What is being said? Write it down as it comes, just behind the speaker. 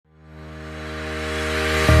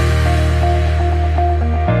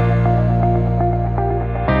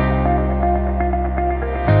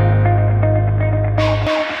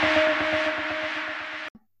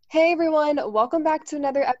everyone. Welcome back to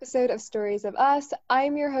another episode of Stories of Us.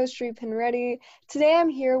 I'm your host, Sri Pinreddy. Today I'm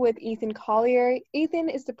here with Ethan Collier. Ethan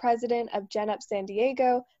is the president of Genup San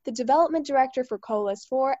Diego, the development director for Coalesce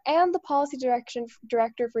 4, and the policy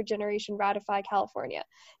director for Generation Ratify California.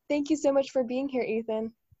 Thank you so much for being here,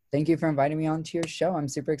 Ethan. Thank you for inviting me onto your show. I'm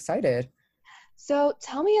super excited. So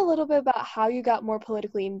tell me a little bit about how you got more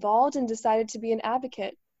politically involved and decided to be an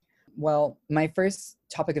advocate. Well, my first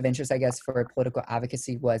topic of interest, I guess, for political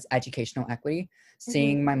advocacy was educational equity.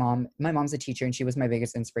 Seeing my mom's a teacher and she was my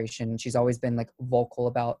biggest inspiration. She's always been like vocal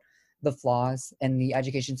about the flaws in the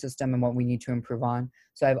education system and what we need to improve on.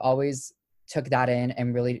 So I've always took that in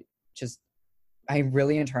and I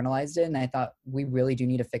really internalized it. And I thought we really do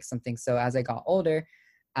need to fix something. So as I got older,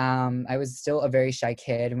 I was still a very shy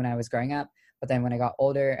kid when I was growing up. But then when I got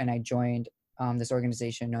older and I joined this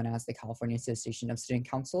organization known as the California Association of Student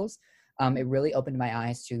Councils, it really opened my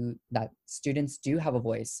eyes to that students do have a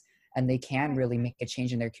voice and they can really make a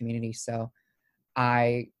change in their community. So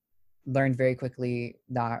I learned very quickly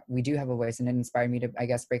that we do have a voice, and it inspired me to, I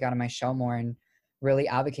guess, break out of my shell more and really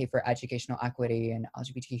advocate for educational equity and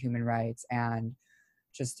LGBT human rights and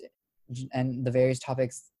the various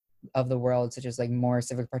topics of the world, such as like more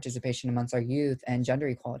civic participation amongst our youth and gender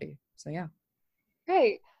equality. So yeah.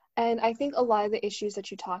 Great. And I think a lot of the issues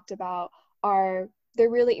that you talked about they're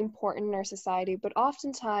really important in our society, but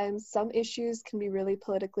oftentimes some issues can be really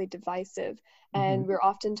politically divisive. And we're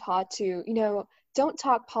often taught to, don't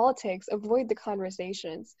talk politics, avoid the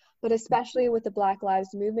conversations. But especially with the Black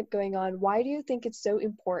Lives Movement going on, why do you think it's so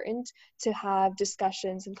important to have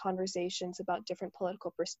discussions and conversations about different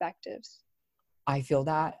political perspectives? I feel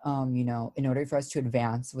that, in order for us to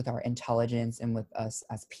advance with our intelligence and with us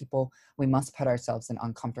as people, we must put ourselves in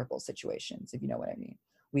uncomfortable situations, if you know what I mean.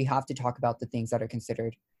 We have to talk about the things that are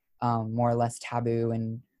considered more or less taboo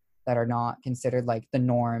and that are not considered like the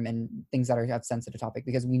norm and things that are a sensitive topic,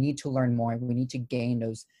 because we need to learn more. We need to gain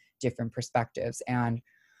those different perspectives. And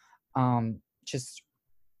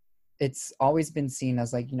it's always been seen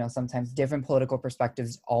as like, sometimes different political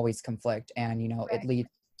perspectives always conflict and, it leads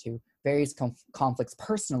to various conflicts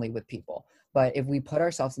personally with people. But if we put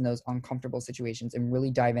ourselves in those uncomfortable situations and really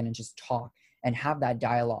dive in and just talk and have that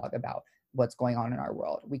dialogue about what's going on in our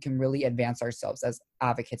world, we can really advance ourselves as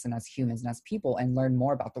advocates and as humans and as people and learn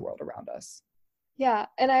more about the world around us. Yeah,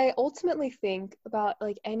 and I ultimately think about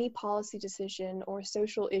like any policy decision or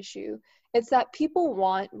social issue, it's that people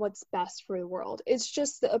want what's best for the world. It's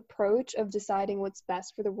just the approach of deciding what's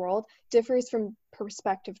best for the world differs from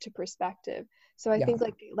perspective to perspective. So I think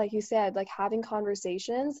like you said, like having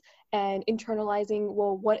conversations and internalizing,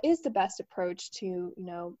 well, what is the best approach to,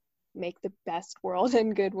 make the best world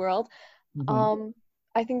and good world?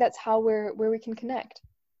 I think that's how where we can connect.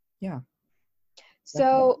 Yeah.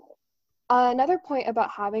 So another point about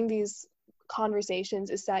having these conversations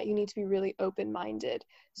is that you need to be really open-minded.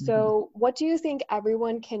 So what do you think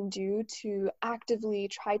everyone can do to actively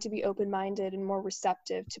try to be open-minded and more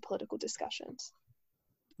receptive to political discussions?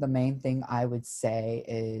 The main thing I would say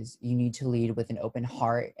is you need to lead with an open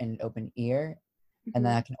heart and an open ear, and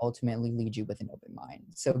that can ultimately lead you with an open mind.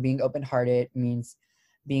 So being open-hearted means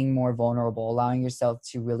being more vulnerable, allowing yourself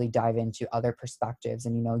to really dive into other perspectives.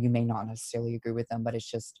 And, you may not necessarily agree with them, but it's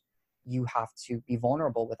just, you have to be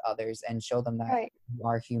vulnerable with others and show them that you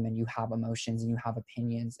are human, you have emotions and you have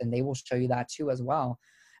opinions, and they will show you that too as well.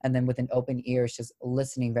 And then with an open ear, it's just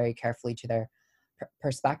listening very carefully to their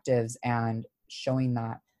perspectives and showing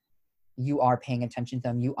that you are paying attention to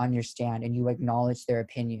them, you understand, and you acknowledge their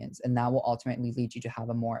opinions. And that will ultimately lead you to have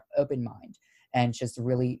a more open mind and just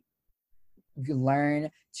really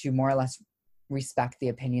learn to more or less respect the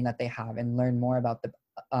opinion that they have and learn more about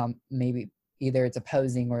the maybe either it's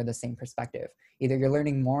opposing or the same perspective. Either you're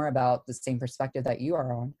learning more about the same perspective that you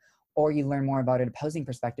are on, or you learn more about an opposing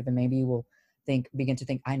perspective, and maybe you will begin to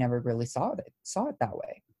think, I never really saw it that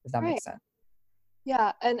way, if that makes sense.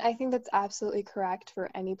 Yeah, and I think that's absolutely correct for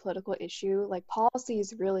any political issue. Like, policy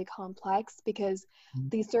is really complex because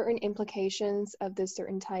the certain implications of this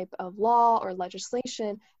certain type of law or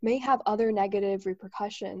legislation may have other negative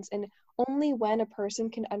repercussions. And only when a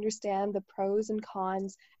person can understand the pros and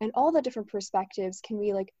cons and all the different perspectives can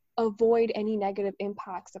we like avoid any negative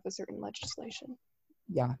impacts of a certain legislation.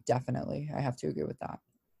 Yeah, definitely. I have to agree with that.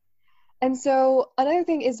 And so another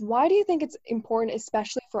thing is, why do you think it's important,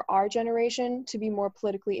 especially for our generation, to be more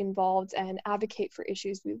politically involved and advocate for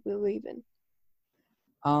issues we believe in?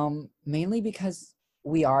 Mainly because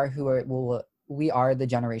we are the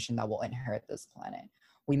generation that will inherit this planet.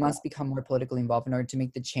 We must become more politically involved in order to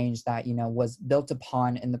make the change that, was built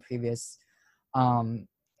upon in the previous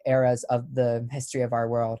eras of the history of our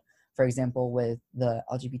world. For example, with the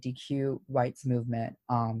LGBTQ rights movement,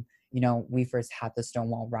 we first had the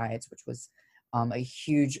Stonewall riots, which was a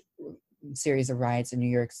huge series of riots in New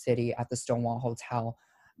York City at the Stonewall Hotel,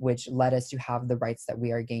 which led us to have the rights that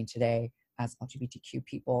we are gaining today as LGBTQ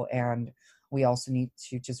people. And we also need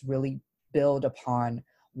to just really build upon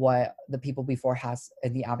what the people before has,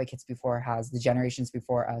 and the advocates before has, the generations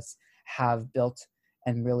before us have built,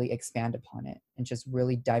 and really expand upon it and just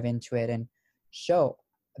really dive into it and show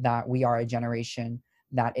that we are a generation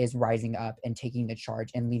that is rising up and taking the charge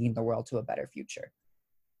and leading the world to a better future.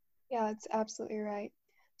 Yeah, it's absolutely right.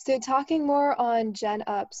 So talking more on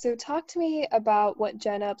Genup, so talk to me about what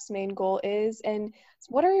Genup's main goal is and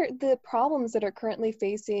what are the problems that are currently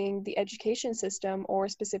facing the education system, or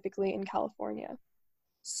specifically in California?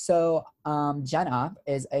 So Genup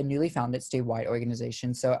is a newly founded statewide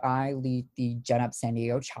organization. So I lead the Genup San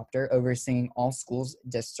Diego chapter, overseeing all schools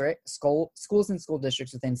and school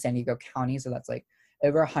districts within San Diego County. So that's like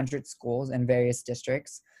over 100 schools in various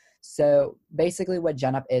districts. So basically what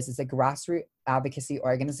Genup is a grassroots advocacy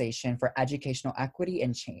organization for educational equity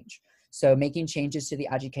and change. So making changes to the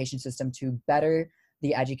education system to better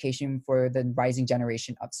the education for the rising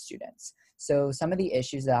generation of students. So some of the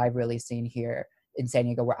issues that I've really seen here in San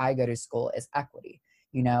Diego, where I go to school, is equity.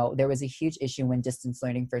 There was a huge issue when distance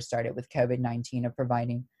learning first started with COVID-19 of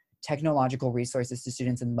providing technological resources to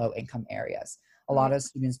students in low income areas. A lot of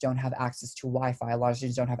students don't have access to Wi-Fi. A lot of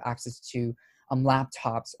students don't have access to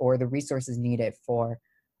laptops or the resources needed for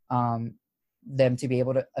them to be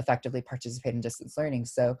able to effectively participate in distance learning.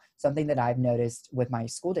 So something that I've noticed with my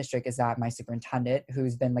school district is that my superintendent,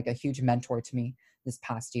 who's been like a huge mentor to me this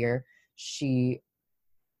past year, she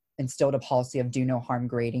instilled a policy of do no harm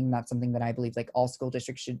grading. That's something that I believe like all school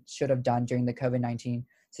districts should have done during the COVID-19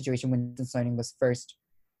 situation when distance learning was first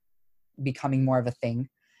becoming more of a thing,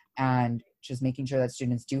 and just making sure that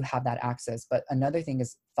students do have that access. But another thing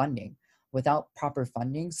is funding. Without proper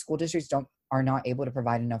funding, school districts are not able to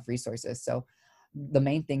provide enough resources. So the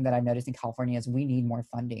main thing that I've noticed in California is we need more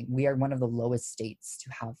funding. We are one of the lowest states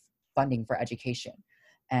to have funding for education.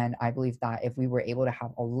 And I believe that if we were able to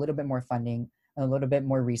have a little bit more funding and a little bit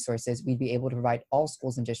more resources, we'd be able to provide all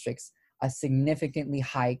schools and districts a significantly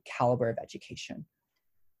high caliber of education.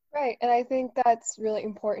 Right, and I think that's really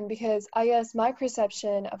important because I guess my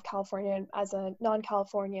perception of California as a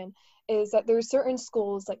non-Californian is that there are certain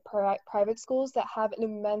schools, like private schools, that have an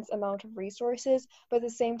immense amount of resources, but at the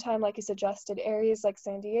same time, like you suggested, areas like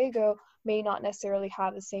San Diego may not necessarily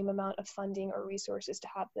have the same amount of funding or resources to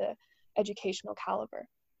have the educational caliber.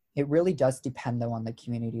 It really does depend though on the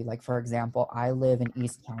community. Like for example, I live in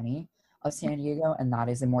East County of San Diego, and that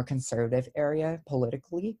is a more conservative area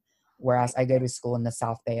politically. Whereas I go to school in the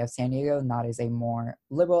South Bay of San Diego, and that is a more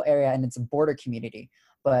liberal area, and it's a border community.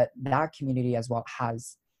 But that community as well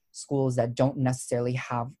has schools that don't necessarily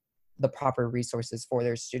have the proper resources for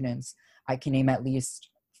their students. I can name at least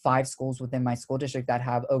 5 schools within my school district that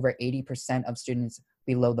have over 80% of students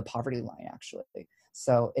below the poverty line, actually.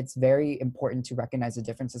 So it's very important to recognize the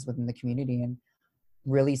differences within the community, and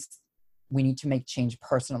really we need to make change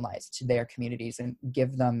personalized to their communities and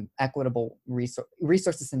give them equitable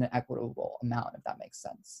resources in an equitable amount, if that makes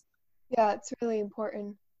sense. Yeah, it's really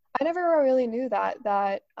important. I never really knew that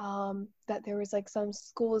there was like some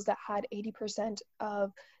schools that had 80%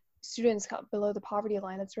 of students below the poverty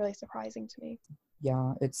line. That's really surprising to me.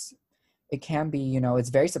 Yeah, it can be, it's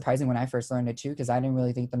very surprising when I first learned it too, because I didn't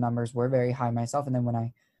really think the numbers were very high myself. And then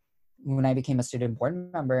when I became a student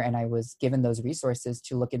board member and I was given those resources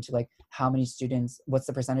to look into like how many students, what's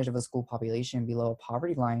the percentage of the school population below a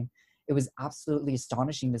poverty line, it was absolutely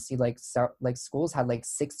astonishing to see like schools had like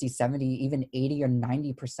 60, 70, even 80 or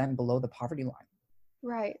 90% below the poverty line.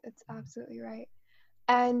 Right, that's absolutely right.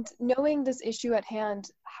 And knowing this issue at hand,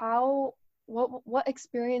 what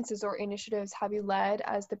experiences or initiatives have you led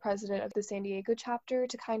as the president of the San Diego chapter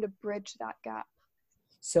to kind of bridge that gap?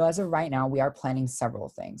 So as of right now, we are planning several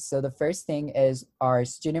things. So the first thing is our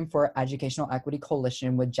Student for Educational Equity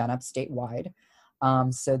Coalition with Genup statewide.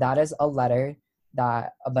 So that is a letter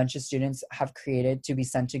that a bunch of students have created to be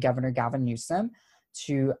sent to Governor Gavin Newsom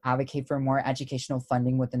to advocate for more educational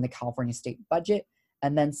funding within the California state budget,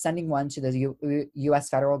 and then sending one to the U.S.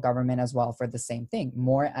 federal government as well for the same thing,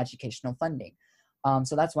 more educational funding.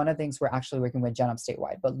 So that's one of the things we're actually working with Genup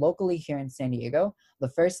statewide. But locally here in San Diego, the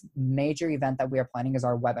first major event that we are planning is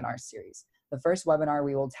our webinar series. The first webinar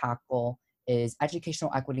we will tackle is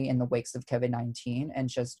educational equity in the wakes of COVID-19, and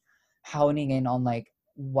just honing in on like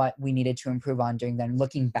what we needed to improve on during then,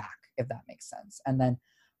 looking back, if that makes sense. And then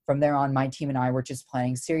from there on, my team and I were just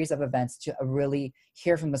planning a series of events to really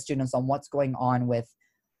hear from the students on what's going on with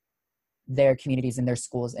their communities and their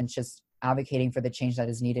schools and just advocating for the change that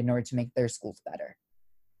is needed in order to make their schools better.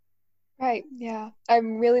 Right. Yeah. I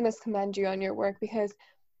really must commend you on your work, because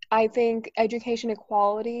I think education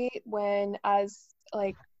equality, when as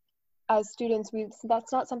students,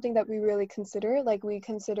 that's not something that we really consider. Like, we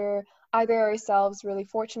consider either ourselves really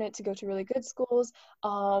fortunate to go to really good schools,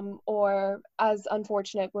 or as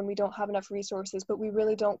unfortunate when we don't have enough resources, but we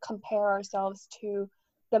really don't compare ourselves to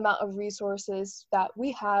the amount of resources that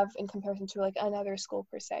we have in comparison to like another school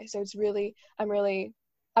per se. So it's really, I really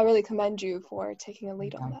commend you for taking a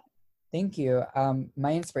lead on Yeah. that. Thank you.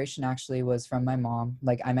 My inspiration actually was from my mom.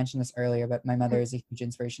 Like I mentioned this earlier, but my mother is a huge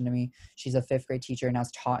inspiration to me. She's a fifth grade teacher and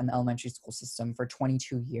has taught in the elementary school system for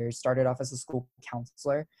 22 years, started off as a school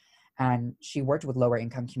counselor, and she worked with lower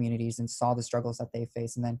income communities and saw the struggles that they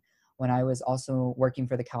face. And then when I was also working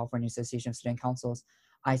for the California Association of Student Councils,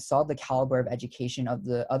 I saw the caliber of education of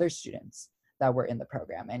the other students that were in the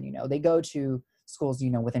program. And, they go to schools,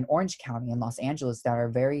 within Orange County and Los Angeles that are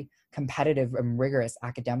very competitive and rigorous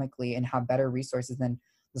academically and have better resources than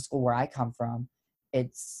the school where I come from.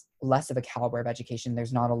 It's less of a caliber of education.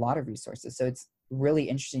 There's not a lot of resources. So it's really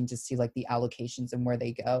interesting to see like the allocations and where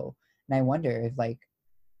they go. And I wonder if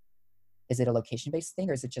is it a location-based thing,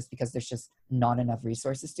 or is it just because there's just not enough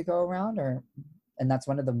resources to go around? And that's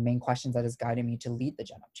one of the main questions that has guided me to lead the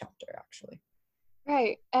Genup chapter, actually.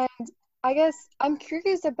 Right. And I guess I'm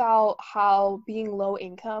curious about how being low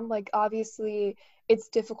income, like obviously it's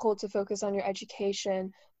difficult to focus on your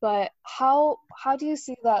education, but how do you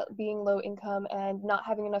see that being low income and not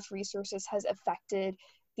having enough resources has affected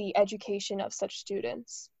the education of such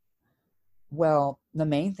students? Well, the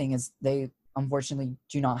main thing is they unfortunately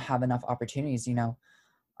do not have enough opportunities. The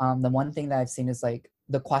one thing that I've seen is like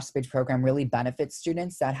the Coalesce program really benefits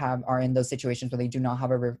students that are in those situations where they do not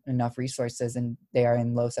have enough resources and they are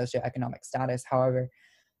in low socioeconomic status. However,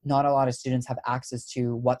 not a lot of students have access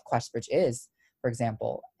to what Coalesce is, for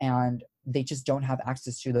example, and they just don't have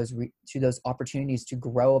access to those opportunities to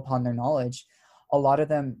grow upon their knowledge. A lot of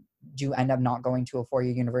them do end up not going to a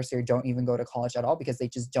four-year university or don't even go to college at all because they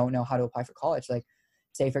just don't know how to apply for college. Like,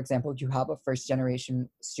 say, for example, you have a first-generation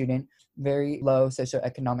student, very low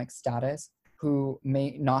socioeconomic status, who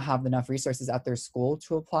may not have enough resources at their school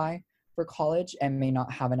to apply for college and may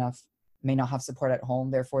not have support at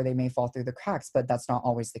home. Therefore, they may fall through the cracks, but that's not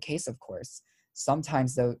always the case, of course.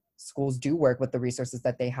 Sometimes the schools do work with the resources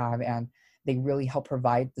that they have and they really help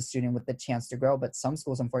provide the student with the chance to grow. But some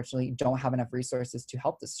schools, unfortunately, don't have enough resources to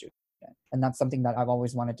help the student. And that's something that I've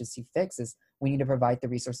always wanted to see fixed is we need to provide the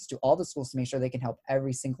resources to all the schools to make sure they can help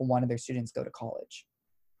every single one of their students go to college.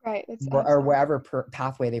 Right. It's Or wherever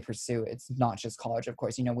pathway they pursue. It's not just college, of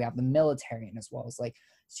course. We have the military and as well as like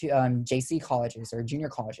JC colleges or junior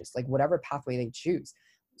colleges, like whatever pathway they choose.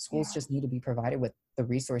 Schools just need to be provided with the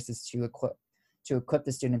resources to equip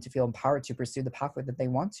the student to feel empowered to pursue the pathway that they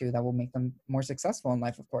want to, that will make them more successful in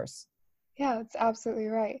life, of course. Yeah, that's absolutely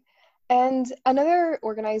right. And another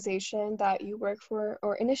organization that you work for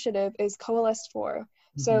or initiative is Coalesce for.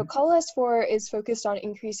 So Mm-hmm. Coalesce for is focused on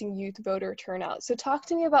increasing youth voter turnout. So talk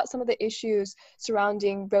to me about some of the issues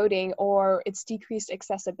surrounding voting or its decreased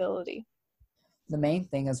accessibility. The main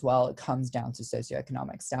thing as well, it comes down to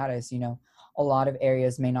socioeconomic status. A lot of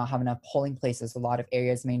areas may not have enough polling places. A lot of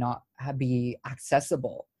areas may not be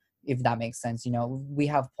accessible, if that makes sense. We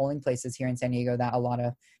have polling places here in San Diego that a lot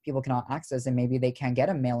of people cannot access, and maybe they can't get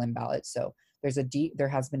a mail-in ballot. So there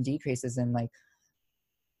has been decreases in like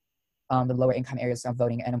the lower income areas of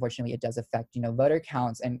voting, and unfortunately it does affect voter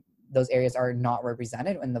counts, and those areas are not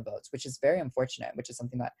represented in the votes, which is very unfortunate, which is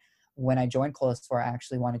something that when I joined Coalesce for, I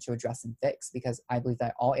actually wanted to address and fix, because I believe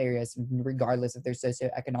that all areas, regardless of their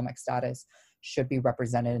socioeconomic status, should be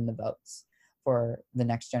represented in the votes for the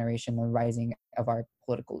next generation, the rising of our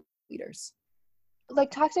political leaders.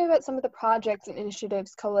 Like, talk to me about some of the projects and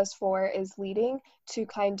initiatives Coalesce for is leading to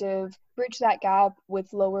kind of bridge that gap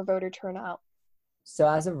with lower voter turnout. So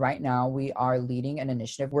as of right now, we are leading an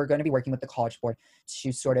initiative. We're going to be working with the College Board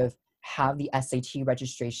to sort of have the SAT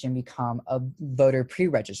registration become a voter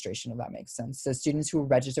pre-registration, if that makes sense. So students who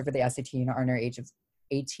register for the SAT and are under age of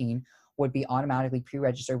 18 would be automatically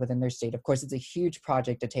pre-registered within their state. Of course, it's a huge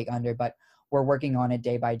project to take under, but we're working on it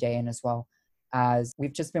day by day. And as well as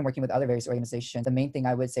we've just been working with other various organizations, the main thing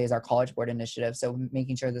I would say is our College Board initiative. So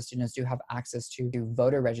making sure the students do have access to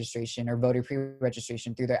voter registration or voter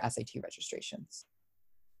pre-registration through their SAT registrations.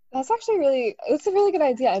 It's a really good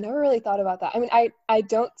idea. I never really thought about that. I mean, I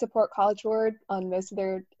don't support College Board on most of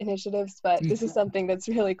their initiatives, but this is something that's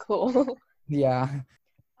really cool. Yeah.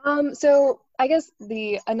 So I guess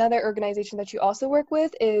another organization that you also work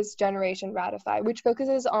with is Generation Ratify, which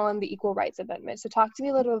focuses on the Equal Rights Amendment. So talk to me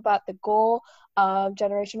a little bit about the goal of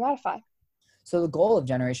Generation Ratify. So the goal of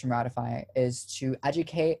Generation Ratify is to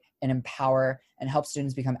educate and empower and help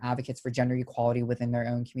students become advocates for gender equality within their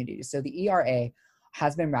own communities. So the ERA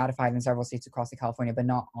has been ratified in several states across California, but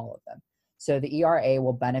not all of them. So the ERA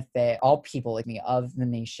will benefit all people like me of the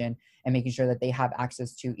nation and making sure that they have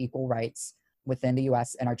access to equal rights within the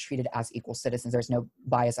US and are treated as equal citizens. There's no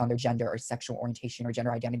bias on their gender or sexual orientation or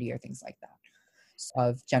gender identity or things like that. So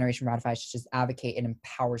of Generation Ratify should just advocate and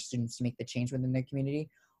empower students to make the change within their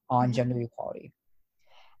community on gender equality.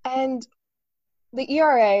 And the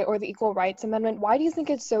ERA, or the Equal Rights Amendment, why do you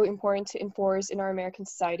think it's so important to enforce in our American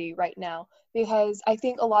society right now? Because I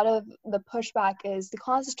think a lot of the pushback is the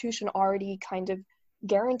Constitution already kind of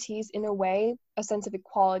guarantees, in a way, a sense of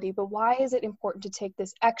equality, but why is it important to take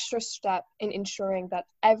this extra step in ensuring that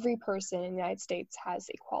every person in the United States has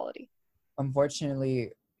equality?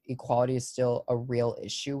 Unfortunately, equality is still a real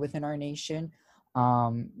issue within our nation.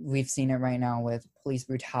 We've seen it right now with police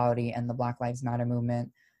brutality and the Black Lives Matter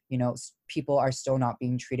movement. You know, people are still not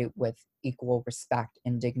being treated with equal respect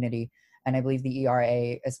and dignity. And I believe the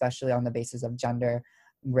ERA, especially on the basis of gender,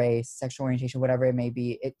 race, sexual orientation, whatever it may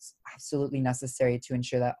be, it's absolutely necessary to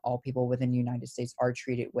ensure that all people within the United States are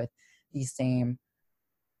treated with the same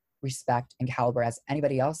respect and caliber as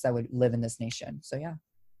anybody else that would live in this nation. So yeah.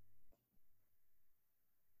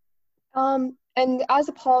 And as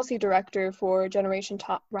a policy director for Generation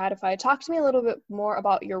Ratify, talk to me a little bit more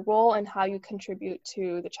about your role and how you contribute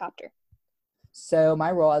to the chapter. So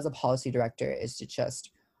my role as a policy director is to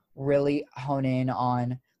just really hone in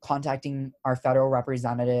on contacting our federal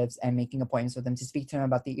representatives and making appointments with them to speak to them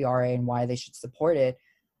about the ERA and why they should support it,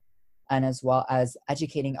 and as well as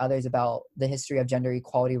educating others about the history of gender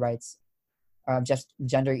equality rights, just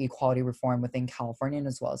gender equality reform within California and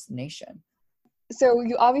as well as the nation. So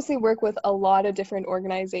you obviously work with a lot of different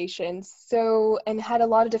organizations, and had a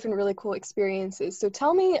lot of different really cool experiences. So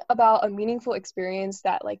tell me about a meaningful experience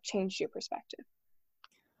that changed your perspective.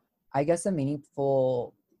 I guess a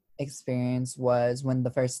meaningful experience was when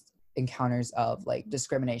the first encounters of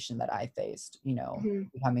discrimination that I faced,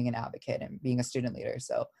 becoming an advocate and being a student leader.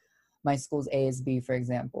 So my school's ASB, for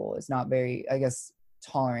example, is not very, I guess,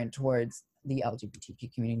 tolerant towards the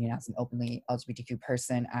LGBTQ community. And as an openly LGBTQ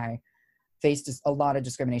person, I faced a lot of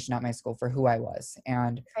discrimination at my school for who I was.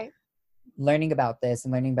 And learning about this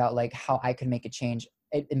and learning about how I could make a change,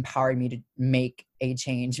 it empowered me to make a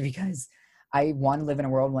change, because I want to live in a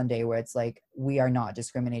world one day where it's we are not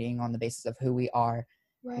discriminating on the basis of who we are.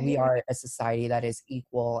 Right. We are a society that is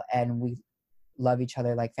equal and we love each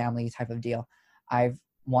other like family type of deal. I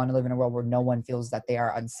want to live in a world where no one feels that they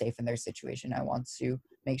are unsafe in their situation. I want to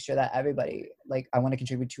make sure that everybody, I want to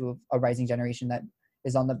contribute to a rising generation that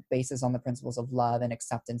is on the principles of love and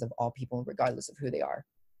acceptance of all people, regardless of who they are.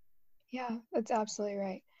 Yeah, that's absolutely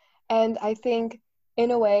right. And I think,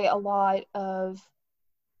 in a way, a lot of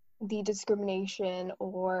the discrimination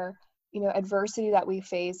or, adversity that we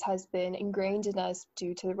face has been ingrained in us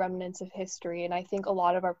due to the remnants of history. And I think a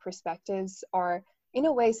lot of our perspectives are, in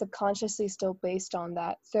a way, subconsciously still based on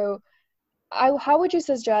that. So how would you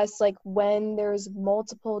suggest, when there's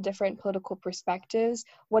multiple different political perspectives,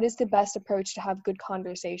 what is the best approach to have good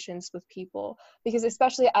conversations with people? Because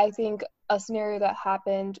especially I think a scenario that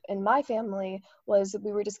happened in my family was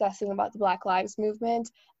we were discussing about the Black Lives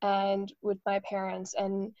Movement and with my parents,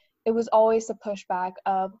 and it was always a pushback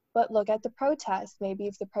of, but look at the protest. Maybe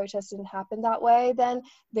if the protest didn't happen that way, then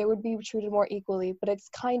they would be treated more equally. But it's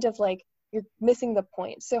kind of you're missing the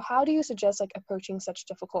point. So how do you suggest approaching such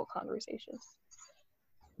difficult conversations?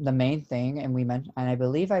 The main thing, and I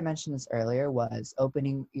believe I mentioned this earlier, was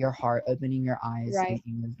opening your heart, opening your eyes and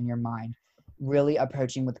ears and your mind, really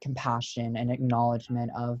approaching with compassion and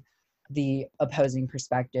acknowledgement of the opposing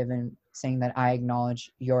perspective and saying that I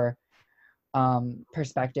acknowledge your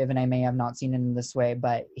perspective and I may have not seen it in this way,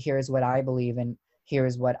 but here's what I believe, and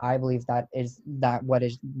here's what I believe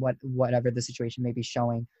whatever the situation may be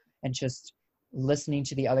showing. And just listening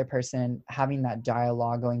to the other person, having that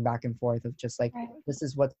dialogue going back and forth of just this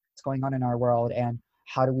is what's going on in our world and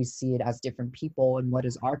how do we see it as different people and what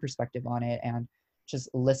is our perspective on it, and just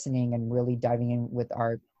listening and really diving in with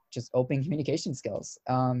our just open communication skills.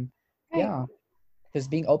 Yeah,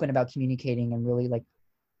 just being open about communicating and really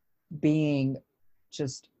being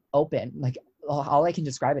just open. All I can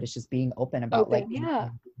describe it is just being open about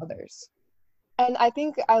others. And I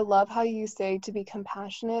think I love how you say to be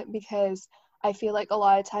compassionate, because I feel a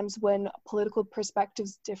lot of times when political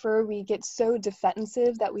perspectives differ, we get so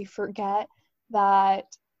defensive that we forget that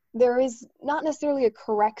there is not necessarily a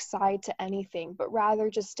correct side to anything, but rather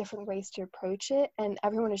just different ways to approach it. And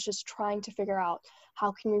everyone is just trying to figure out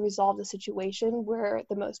how can we resolve the situation where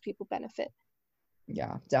the most people benefit.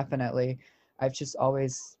 Yeah, definitely. I've just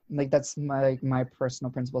always like that's my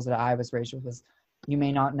personal principles that I was raised with was you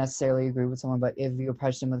may not necessarily agree with someone, but if you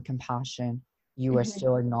approach them with compassion, you are Mhm.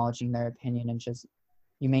 still acknowledging their opinion and just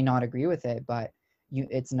you may not agree with it, but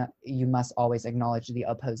you must always acknowledge the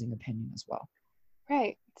opposing opinion as well.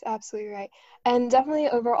 Right, it's absolutely right. And definitely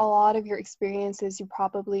over a lot of your experiences, you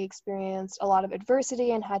probably experienced a lot of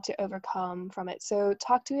adversity and had to overcome from it. So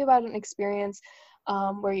talk to me about an experience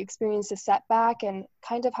where you experienced a setback and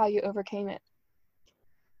kind of how you overcame it.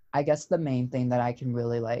 I guess the main thing that I can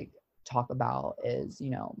really like talk about is,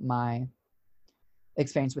 my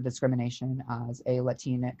experience with discrimination as a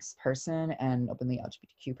Latinx person and openly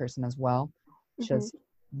LGBTQ person as well. Hmm. Just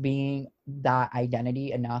being that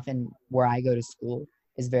identity enough and where I go to school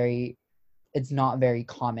is it's not very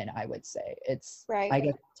common, I would say. It's, Right. I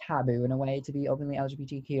guess, taboo in a way to be openly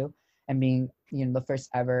LGBTQ and being, the first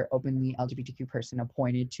ever openly LGBTQ person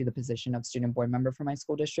appointed to the position of student board member for my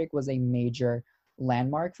school district was a major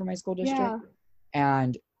landmark for my school district. Yeah.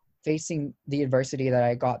 And facing the adversity that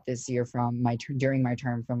I got this year from during my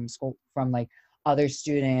term from school, from like other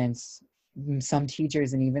students, some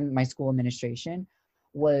teachers, and even my school administration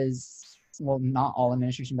was, well, not all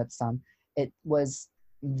administration, but some, it was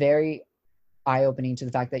very eye-opening to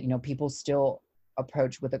the fact that people still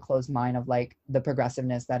approach with a closed mind of like the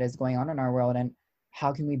progressiveness that is going on in our world, and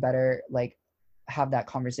how can we better like have that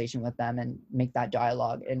conversation with them and make that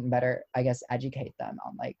dialogue and better, I guess, educate them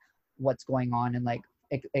on like what's going on and like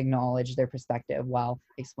acknowledge their perspective while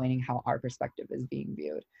explaining how our perspective is being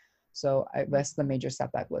viewed. So I guess the major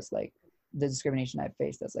setback was like the discrimination I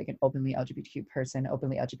faced as like an openly LGBTQ person,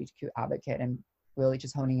 openly LGBTQ advocate, and really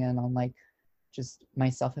just honing in on like just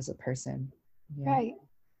myself as a person. Yeah. Right.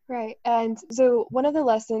 Right. And so one of the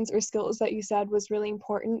lessons or skills that you said was really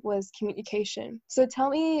important was communication. So tell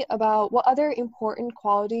me about what other important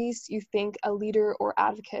qualities you think a leader or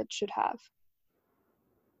advocate should have.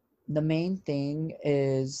 The main thing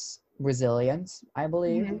is resilience, I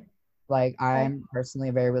believe. Hmm. Like, Right. I'm personally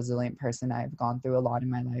a very resilient person. I've gone through a lot in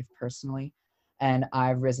my life personally, and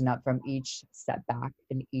I've risen up from each setback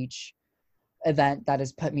and each event that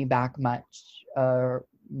has put me back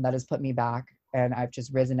that has put me back. And I've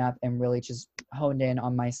just risen up and really just honed in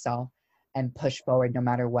on myself and pushed forward no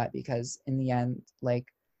matter what, because in the end, like,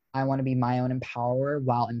 I want to be my own empower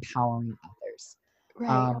while empowering others.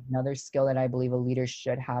 Right. Another skill that I believe a leader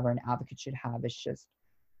should have or an advocate should have is just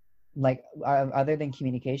like other than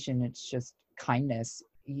communication, it's just kindness.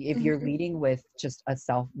 If you're Hmm. leading with just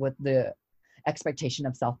with the expectation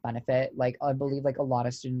of self benefit, like I believe like a lot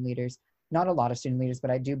of student leaders, not a lot of student leaders, but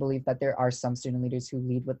I do believe that there are some student leaders who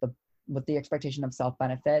lead with the expectation of self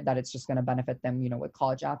benefit, that it's just going to benefit them, with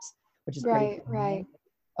college apps, which is pretty Right. Right. common,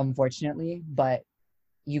 unfortunately. But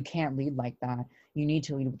you can't lead like that. You need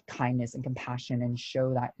to lead with kindness and compassion and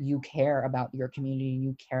show that you care about your community and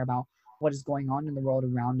you care about what is going on in the world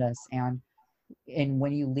around us. And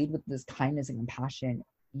when you lead with this kindness and compassion,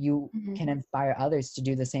 you Hmm. can inspire others to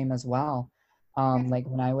do the same as well. Right. Like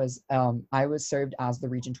when I was served as the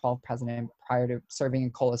Region 12 president prior to serving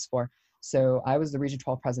in Coalesce for. So I was the Region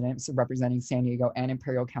 12 president, so representing San Diego and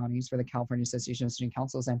Imperial counties for the California Association of Student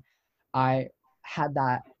Councils. And I had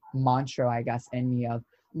that mantra, I guess, in me of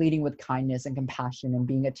leading with kindness and compassion and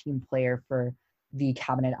being a team player for the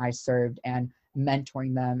cabinet I served and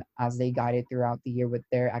mentoring them as they guided throughout the year with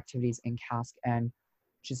their activities in CASC and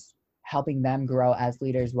just helping them grow as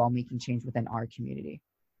leaders while making change within our community.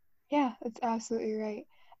 Yeah, that's absolutely right.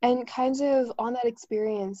 And kind of on that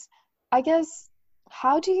experience, I guess,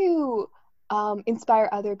 how do you inspire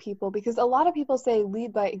other people? Because a lot of people say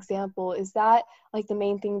lead by example. Is that like the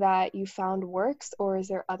main thing that you found works, or is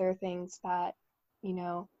there other things that,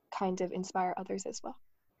 kind of inspire others as well?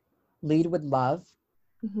 Lead with love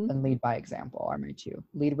Hmm. and lead by example are my two.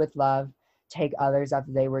 Lead with love, take others as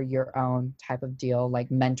they were your own type of deal,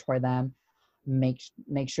 like mentor them, make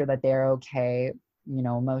sure that they're okay,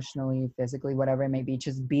 emotionally, physically, whatever it may be.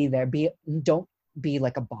 Just be there. Don't be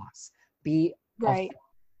like a boss. Be a Right.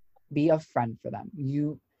 be a friend for them.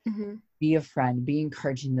 You Hmm. be a friend, be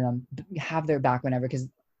encouraging them, have their back whenever, because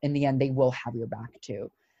in the end, they will have your back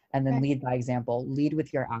too. And then Right. lead by example, lead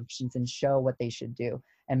with your actions and show what they should do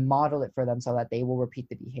and model it for them so that they will repeat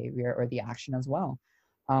the behavior or the action as well.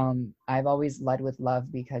 I've always led with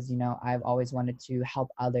love because, I've always wanted to help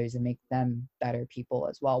others and make them better people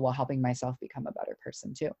as well while helping myself become a better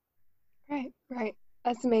person too. Right. Right.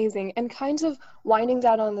 That's amazing. And kind of winding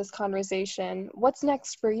down on this conversation, what's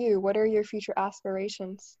next for you? What are your future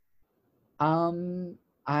aspirations?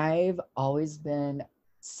 I've always been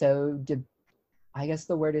so I guess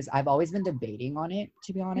the word is I've always been debating on it,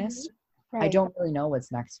 to be Hmm. honest. I Right. don't really know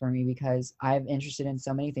what's next for me because I'm interested in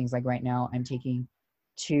so many things. Like right now, I'm taking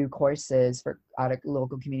 2 courses for at a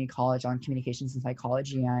local community college on communications and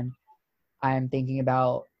psychology, and I'm thinking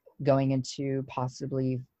about going into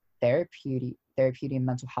possibly therapeutic and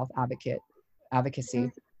mental health advocacy.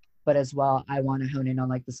 Mhm. But as well, I want to hone in on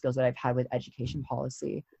like the skills that I've had with education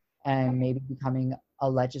policy and Right. maybe becoming a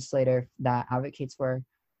legislator that advocates for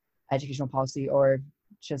educational policy, or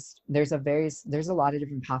just there's a lot of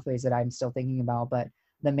different pathways that I'm still thinking about, but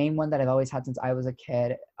the main one that I've always had since I was a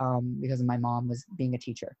kid, because of my mom, was being a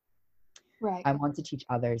teacher. Right. I want to teach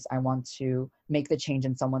others. I want to make the change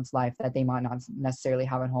in someone's life that they might not necessarily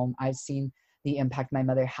have at home. I've seen the impact my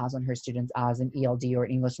mother has on her students as an ELD or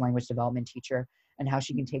English language development teacher, and how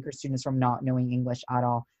she can take her students from not knowing English at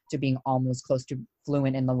all to being almost close to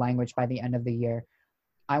fluent in the language by the end of the year.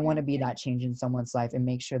 I want Yeah. to be that change in someone's life and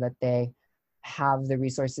make sure that they have the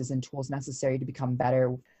resources and tools necessary to become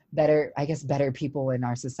better people in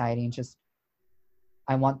our society. And just,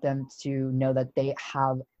 I want them to know that they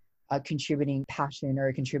have a contributing passion or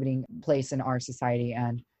a contributing place in our society.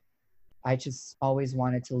 And I just always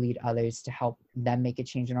wanted to lead others to help them make a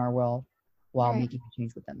change in our world while Right. making a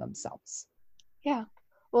change within themselves. Yeah.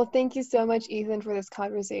 Well, thank you so much, Ethan, for this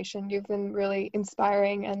conversation. You've been really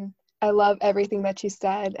inspiring, and I love everything that you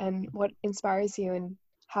said and what inspires you and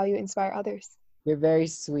how you inspire others. You're very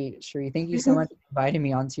sweet, Sheree. Thank you so much for inviting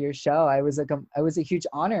me onto your show. I was a huge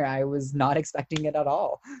honor. I was not expecting it at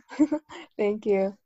all. Thank you.